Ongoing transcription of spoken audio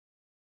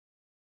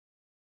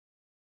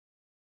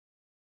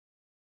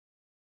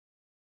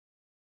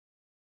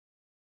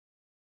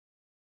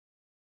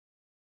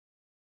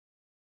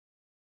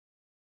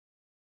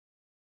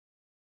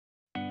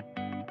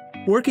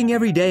Working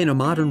every day in a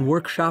modern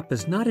workshop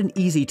is not an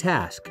easy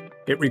task.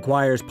 It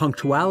requires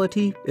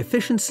punctuality,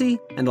 efficiency,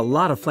 and a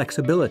lot of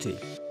flexibility.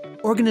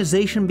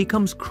 Organization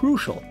becomes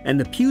crucial, and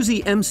the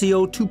Piusi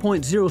Mco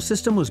 2.0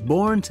 system was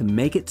born to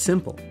make it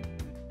simple.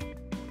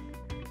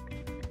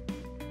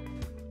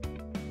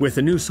 With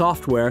the new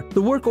software,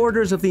 the work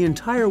orders of the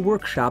entire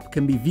workshop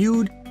can be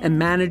viewed and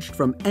managed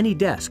from any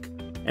desk,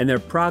 and their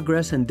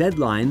progress and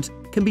deadlines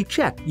can be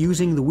checked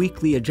using the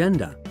weekly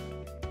agenda.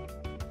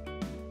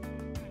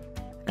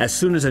 As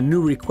soon as a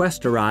new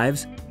request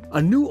arrives, a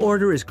new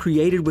order is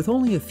created with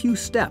only a few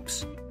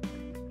steps,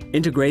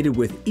 integrated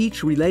with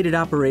each related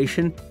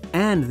operation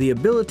and the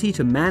ability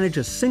to manage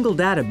a single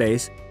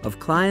database of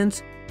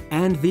clients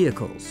and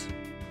vehicles.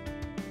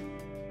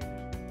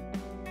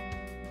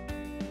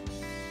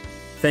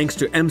 Thanks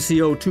to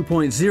Mco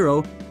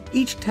 2.0,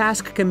 each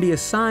task can be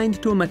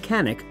assigned to a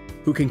mechanic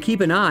who can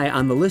keep an eye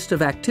on the list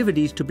of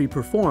activities to be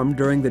performed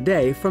during the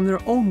day from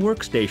their own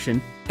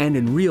workstation and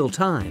in real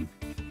time.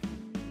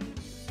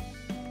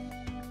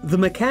 The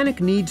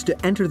mechanic needs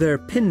to enter their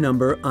PIN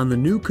number on the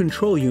new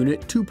Control Unit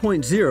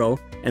 2.0,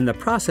 and the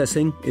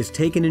processing is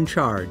taken in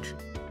charge.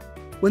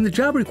 When the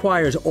job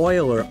requires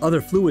oil or other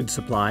fluid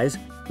supplies,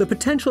 the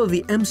potential of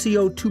the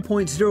Mco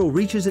 2.0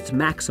 reaches its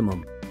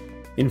maximum.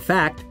 In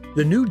fact,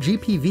 the new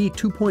GPV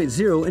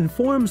 2.0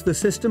 informs the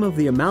system of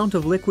the amount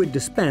of liquid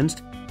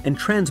dispensed and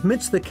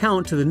transmits the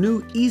count to the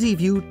new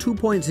EasyView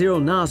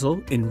 2.0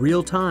 nozzle in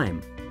real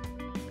time.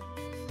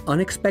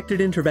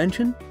 Unexpected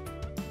intervention?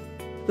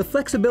 The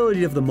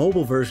flexibility of the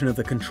mobile version of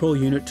the Control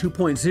Unit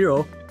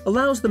 2.0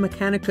 allows the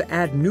mechanic to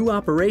add new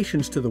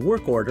operations to the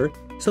work order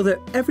so that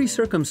every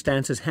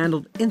circumstance is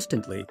handled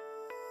instantly.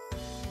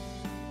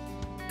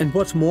 And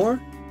what's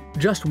more,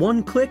 just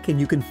one click and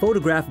you can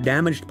photograph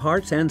damaged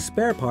parts and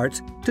spare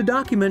parts to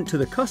document to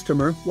the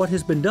customer what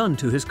has been done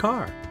to his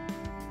car.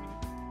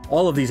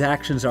 All of these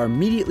actions are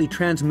immediately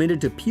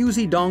transmitted to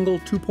Piusi Dongle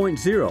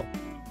 2.0.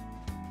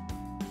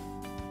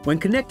 When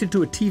connected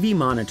to a TV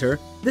monitor,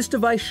 this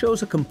device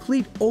shows a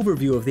complete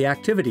overview of the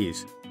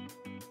activities.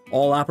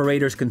 All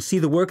operators can see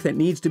the work that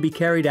needs to be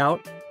carried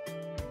out,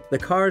 the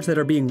cars that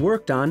are being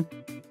worked on,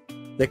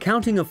 the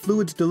counting of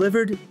fluids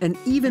delivered, and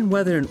even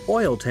whether an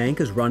oil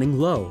tank is running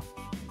low.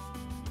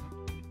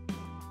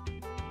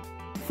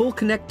 Full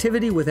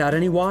connectivity without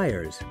any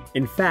wires.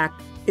 In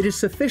fact, it is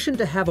sufficient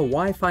to have a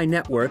Wi-Fi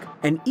network,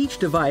 and each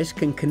device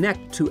can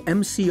connect to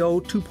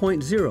Mco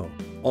 2.0.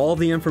 All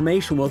the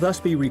information will thus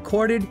be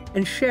recorded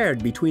and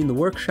shared between the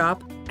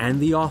workshop and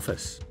the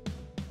office.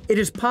 It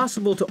is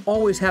possible to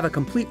always have a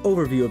complete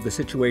overview of the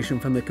situation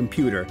from the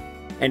computer,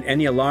 and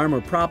any alarm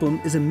or problem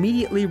is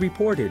immediately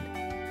reported.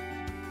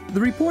 The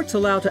reports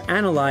allow to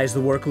analyze the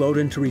workload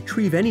and to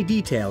retrieve any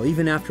detail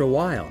even after a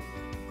while.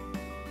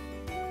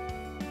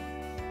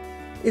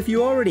 If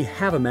you already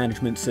have a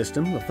management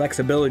system, the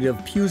flexibility of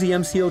Piusi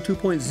Mco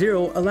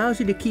 2.0 allows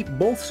you to keep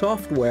both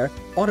software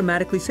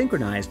automatically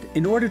synchronized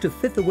in order to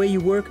fit the way you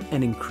work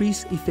and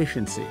increase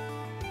efficiency.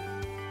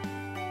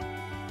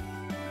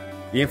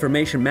 The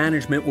information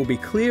management will be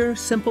clear,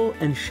 simple,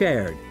 and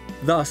shared,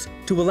 thus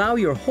to allow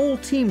your whole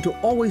team to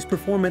always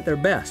perform at their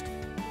best.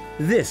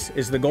 This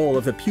is the goal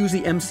of the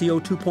Piusi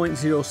Mco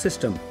 2.0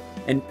 system,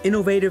 an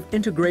innovative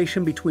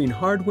integration between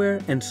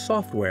hardware and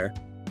software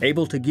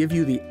able to give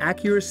you the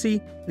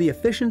accuracy, the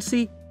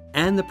efficiency,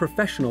 and the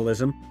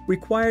professionalism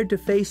required to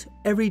face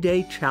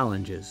everyday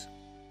challenges.